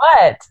comment,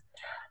 but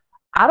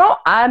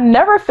I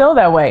never feel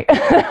that way.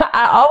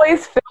 I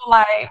always feel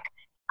like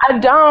I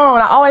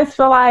don't. I always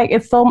feel like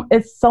it's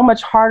so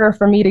much harder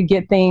for me to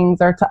get things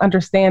or to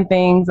understand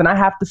things, and I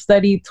have to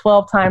study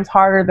 12 times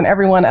harder than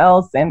everyone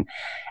else, and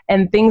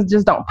things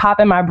just don't pop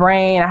in my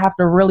brain. I have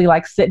to really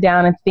like sit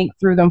down and think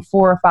through them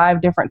 4 or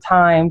 5 different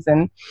times.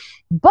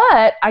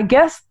 But I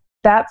guess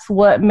that's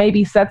what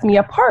maybe sets me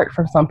apart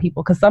from some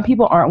people, because some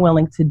people aren't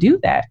willing to do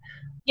that.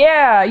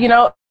 Yeah,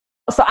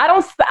 so I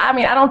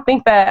don't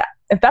think that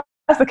if that's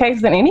the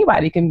case, then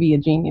anybody can be a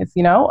genius,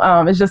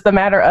 It's just a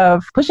matter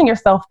of pushing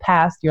yourself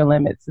past your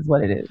limits is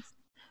what it is.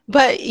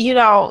 But,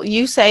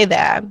 you say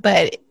that,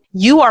 but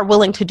you are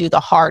willing to do the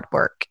hard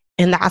work.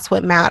 And that's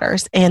what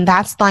matters. And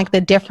that's like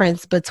the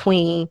difference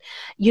between,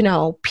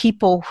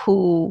 people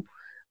who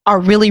are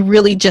really,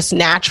 really just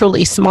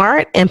naturally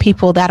smart and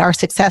people that are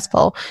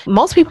successful.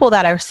 Most people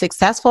that are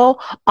successful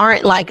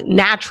aren't like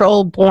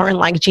natural born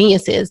like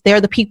geniuses.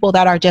 They're the people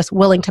that are just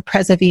willing to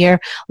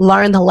persevere,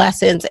 learn the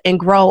lessons, and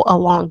grow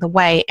along the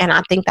way. And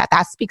I think that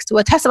speaks to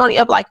a testimony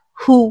of like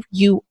who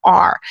you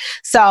are.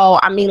 So,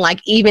 I mean,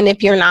 like, even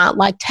if you're not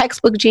like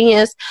textbook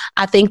genius,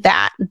 I think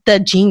that the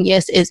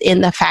genius is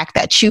in the fact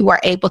that you are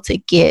able to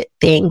get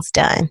things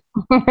done.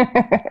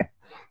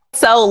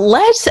 So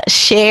let's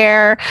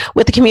share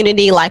with the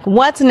community, like,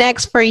 what's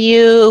next for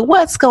you?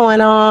 What's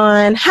going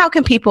on? How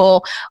can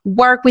people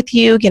work with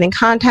you, get in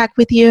contact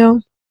with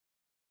you?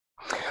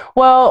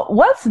 Well,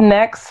 what's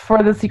next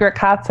for The Secret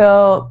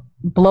Cocktail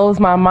blows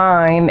my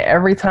mind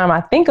every time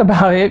I think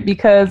about it,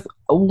 because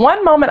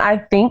one moment I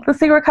think The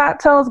Secret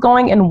Cocktail is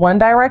going in one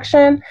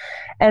direction,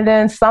 and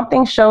then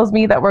something shows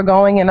me that we're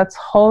going in a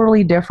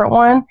totally different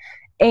one.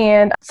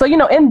 And so,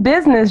 in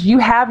business, you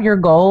have your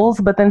goals,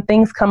 but then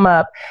things come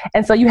up.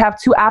 And so you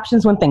have 2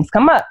 options when things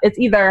come up. It's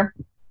either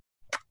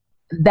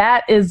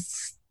that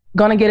is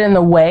going to get in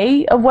the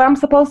way of what I'm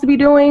supposed to be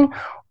doing,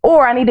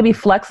 or I need to be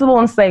flexible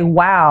and say,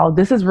 wow,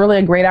 this is really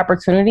a great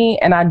opportunity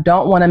and I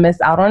don't want to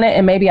miss out on it.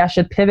 And maybe I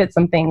should pivot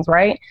some things,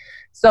 right?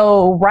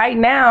 So right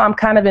now I'm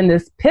kind of in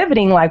this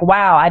pivoting, like,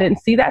 wow, I didn't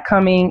see that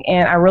coming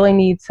and I really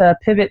need to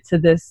pivot to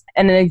this.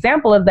 And an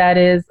example of that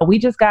is we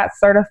just got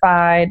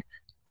certified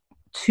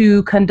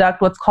to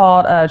conduct what's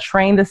called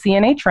Train the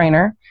CNA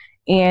Trainer.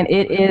 And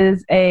it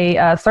is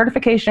a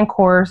certification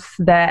course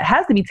that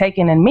has to be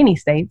taken in many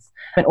states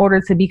in order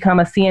to become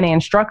a CNA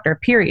instructor,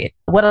 period.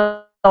 What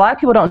a lot of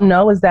people don't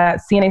know is that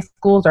CNA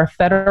schools are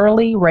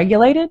federally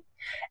regulated.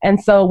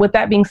 And so with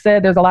that being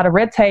said, there's a lot of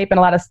red tape and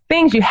a lot of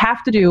things you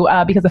have to do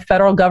because the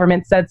federal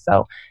government said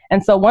so.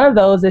 And so one of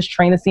those is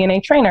train the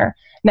CNA trainer.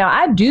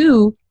 Now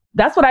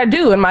that's what I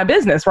do in my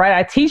business, right?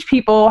 I teach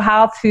people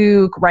how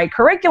to write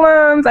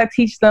curriculums. I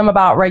teach them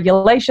about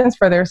regulations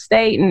for their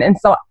state. And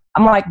so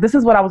I'm like, this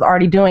is what I was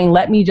already doing.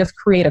 Let me just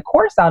create a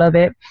course out of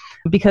it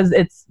because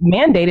it's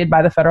mandated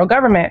by the federal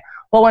government.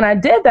 Well, when I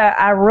did that,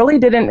 I really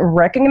didn't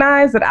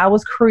recognize that I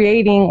was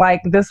creating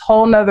like this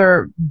whole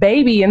nother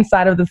baby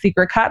inside of The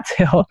Secret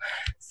Cocktail.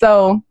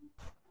 So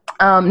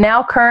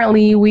now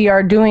currently we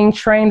are doing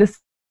Train the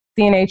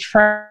CNA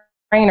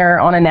Trainer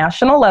on a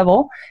national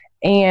level,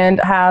 and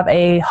have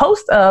a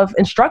host of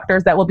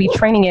instructors that will be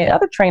training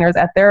other trainers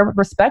at their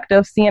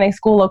respective CNA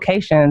school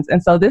locations.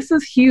 And so this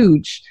is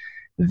huge,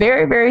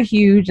 very, very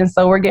huge. And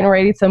so we're getting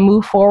ready to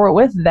move forward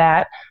with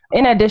that,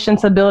 in addition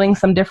to building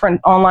some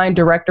different online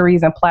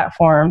directories and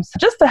platforms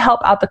just to help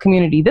out the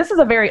community. This is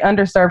a very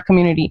underserved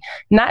community,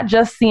 not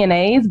just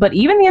CNAs, but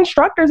even the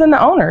instructors and the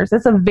owners.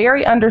 It's a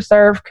very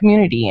underserved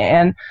community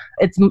and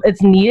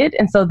it's needed.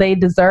 And so they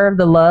deserve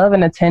the love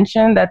and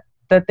attention that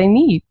they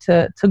need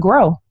to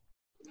grow.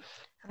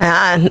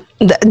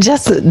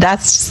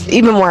 That's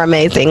even more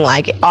amazing,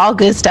 like all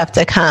good stuff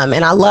to come.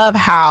 And I love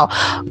how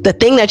the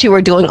thing that you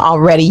were doing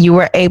already, you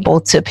were able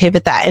to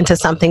pivot that into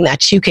something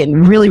that you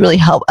can really, really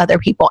help other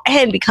people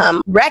and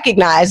become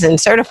recognized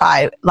and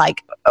certified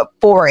like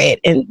for it.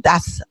 And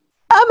that's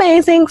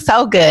amazing.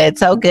 So good.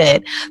 So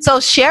good.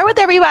 So share with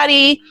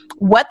everybody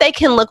what they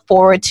can look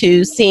forward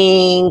to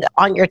seeing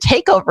on your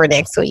takeover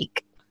next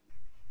week.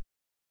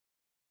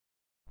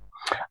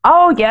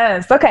 Oh,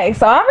 yes. Okay.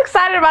 So I'm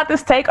excited about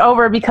this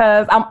takeover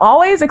because I'm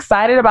always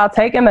excited about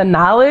taking the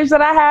knowledge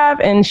that I have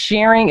and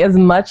sharing as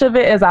much of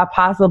it as I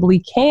possibly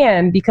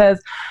can,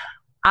 because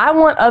I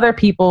want other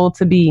people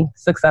to be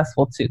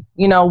successful too.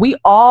 We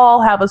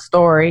all have a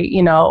story,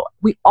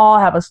 we all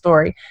have a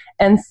story.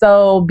 And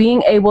so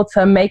being able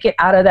to make it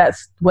out of that,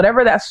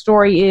 whatever that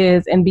story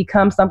is, and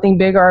become something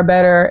bigger or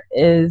better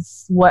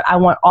is what I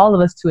want all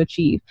of us to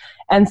achieve.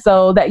 And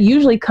so that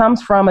usually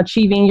comes from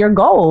achieving your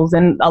goals.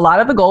 And a lot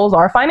of the goals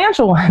are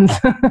financial ones.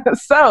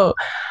 So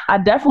I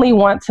definitely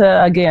want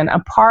to, again,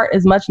 impart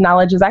as much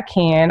knowledge as I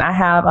can. I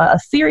have a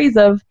series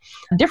of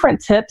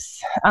different tips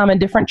and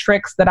different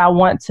tricks that I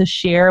want to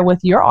share with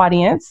your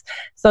audience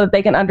so that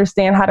they can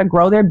understand how to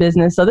grow their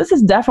business. So this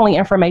is definitely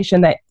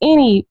information that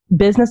any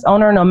business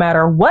owner, no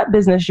matter what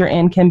business you're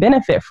in, can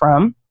benefit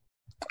from.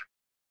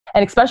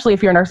 And especially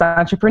if you're a nurse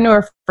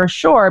entrepreneur, for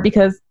sure,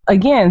 because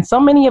again, so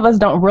many of us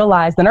don't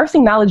realize the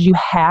nursing knowledge you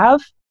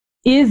have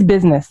is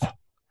business.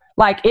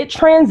 like it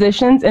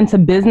transitions into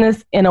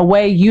business in a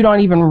way you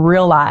don't even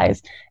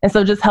realize. And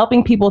so just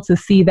helping people to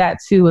see that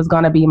too is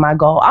going to be my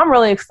goal. I'm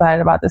really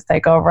excited about this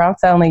takeover. I'm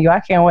telling you,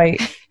 I can't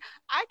wait.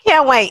 I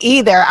can't wait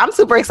either. I'm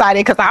super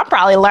excited because I'll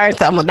probably learn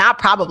something. Well, not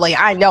probably.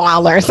 I know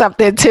I'll learn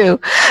something too.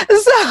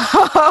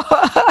 So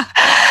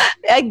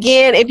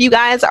again, if you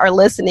guys are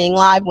listening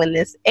live when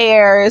this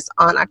airs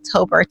on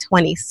October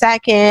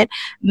 22nd,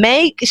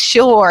 make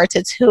sure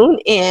to tune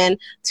in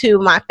to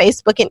my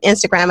Facebook and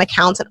Instagram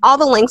accounts, and all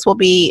the links will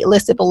be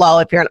listed below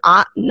if you're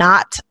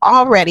not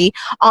already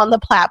on the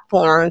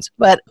platforms.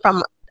 But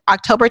from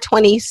October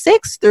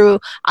 26th through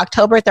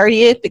October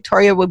 30th,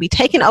 Victoria will be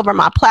taking over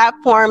my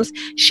platforms,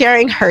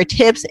 sharing her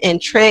tips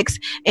and tricks,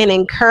 and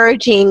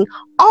encouraging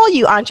all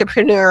you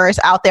entrepreneurs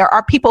out there,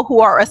 or people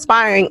who are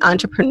aspiring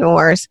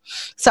entrepreneurs.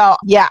 So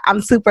yeah, I'm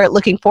super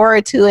looking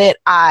forward to it.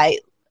 I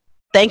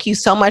thank you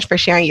so much for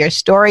sharing your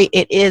story.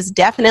 It is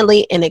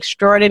definitely an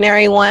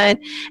extraordinary one,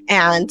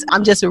 and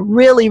I'm just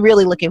really,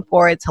 really looking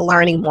forward to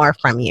learning more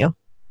from you.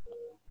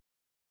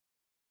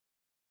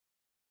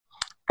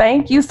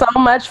 Thank you so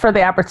much for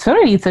the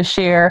opportunity to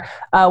share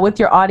with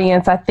your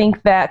audience. I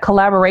think that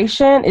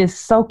collaboration is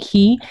so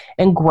key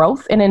in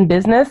growth and in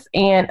business.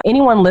 And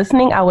anyone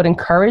listening, I would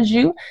encourage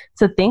you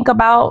to think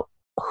about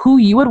who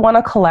you would want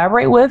to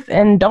collaborate with,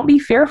 and don't be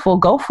fearful.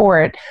 Go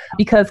for it,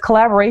 because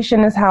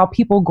collaboration is how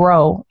people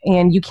grow,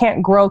 and you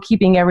can't grow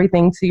keeping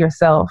everything to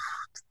yourself,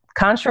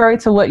 contrary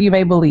to what you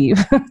may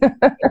believe.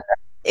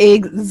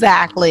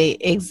 Exactly.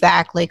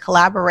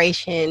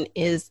 Collaboration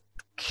is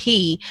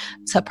key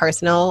to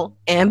personal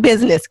and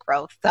business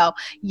growth. So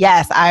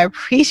yes, I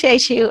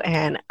appreciate you,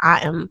 and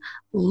I am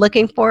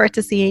looking forward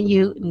to seeing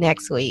you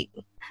next week.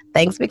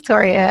 Thanks,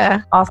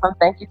 Victoria. Awesome.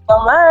 Thank you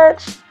so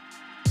much.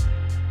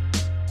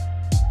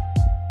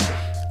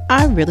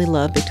 I really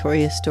love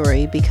Victoria's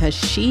story because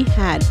she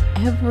had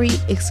every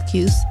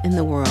excuse in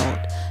the world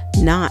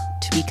not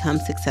to become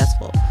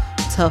successful,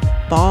 to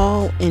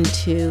fall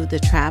into the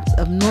traps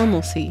of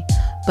normalcy.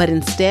 But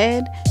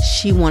instead,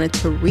 she wanted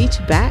to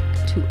reach back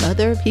to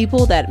other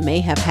people that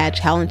may have had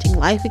challenging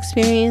life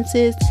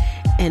experiences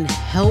and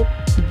help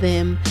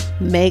them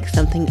make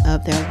something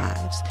of their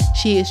lives.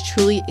 She is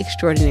truly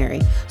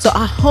extraordinary. So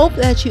I hope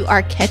that you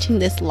are catching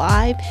this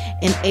live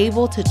and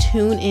able to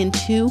tune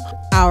into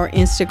our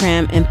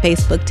Instagram and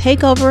Facebook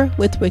takeover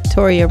with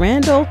Victoria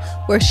Randall,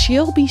 where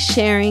she'll be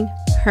sharing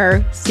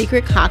her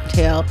secret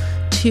cocktail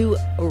to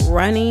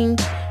running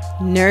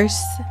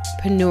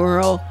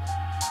nursepreneurial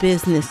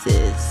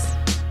businesses.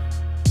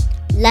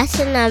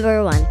 Lesson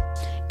number 1.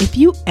 If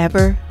you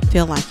ever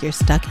feel like you're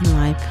stuck in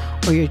life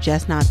or you're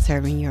just not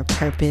serving your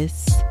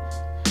purpose,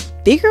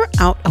 figure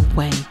out a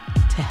way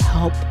to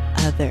help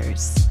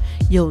others.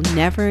 You'll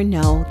never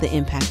know the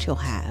impact you'll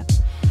have.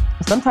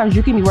 Sometimes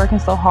you can be working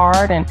so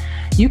hard and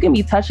you can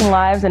be touching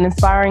lives and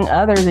inspiring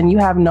others, and you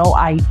have no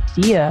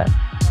idea.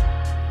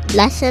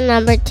 Lesson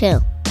number 2.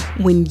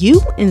 When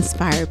you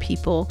inspire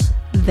people,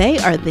 they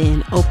are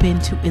then open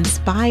to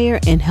inspire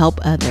and help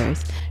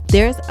others.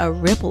 There's a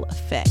ripple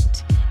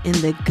effect in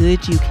the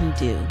good you can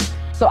do.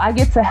 So I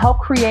get to help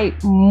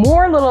create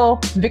more little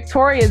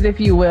Victorias, if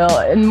you will,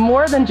 and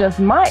more than just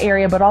my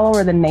area, but all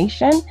over the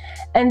nation.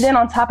 And then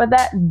on top of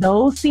that,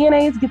 those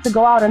CNAs get to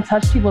go out and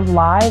touch people's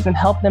lives and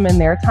help them in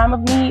their time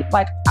of need.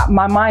 Like,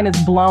 my mind is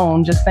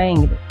blown just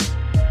saying it.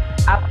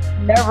 I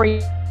never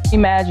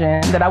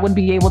imagined that I would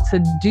be able to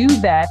do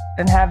that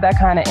and have that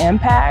kind of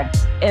impact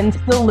and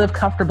still live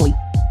comfortably.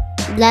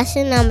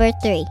 Lesson number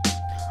 3.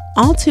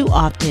 All too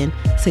often,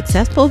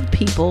 successful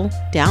people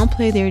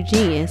downplay their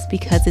genius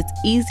because it's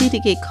easy to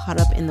get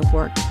caught up in the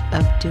work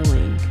of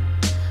doing.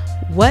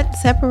 What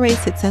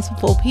separates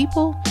successful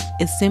people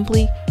is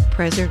simply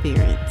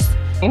perseverance.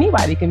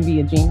 Anybody can be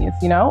a genius,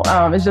 you know?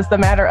 It's just a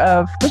matter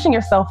of pushing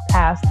yourself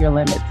past your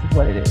limits is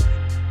what it is.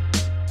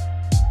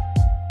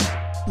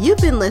 You've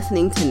been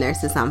listening to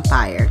Nurses on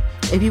Fire.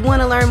 If you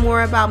want to learn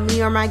more about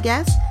me or my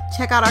guests,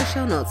 check out our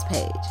show notes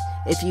page.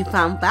 If you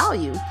found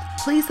value,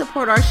 please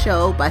support our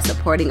show by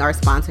supporting our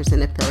sponsors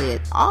and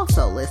affiliates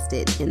also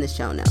listed in the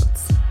show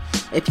notes.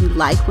 If you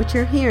like what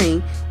you're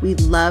hearing,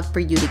 we'd love for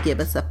you to give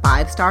us a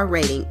 5-star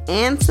rating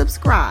and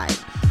subscribe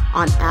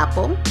on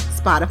Apple,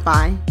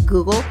 Spotify,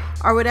 Google,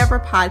 or whatever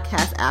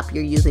podcast app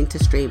you're using to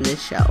stream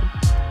this show.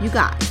 You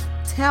guys,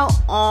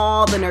 tell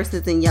all the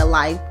nurses in your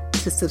life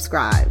to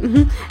subscribe.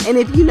 And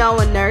if you know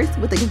a nurse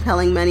with a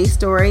compelling money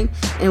story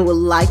and would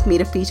like me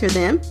to feature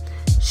them,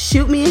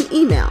 shoot me an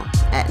email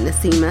at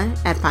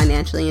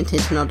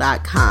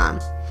nasima@financiallyintentional.com.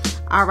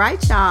 All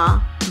right,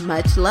 y'all.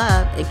 Much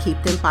love and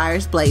keep them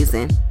fires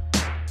blazing.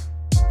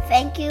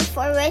 Thank you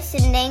for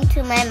listening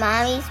to my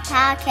mommy's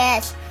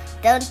podcast.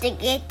 Don't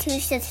forget to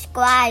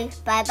subscribe.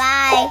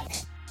 Bye-bye.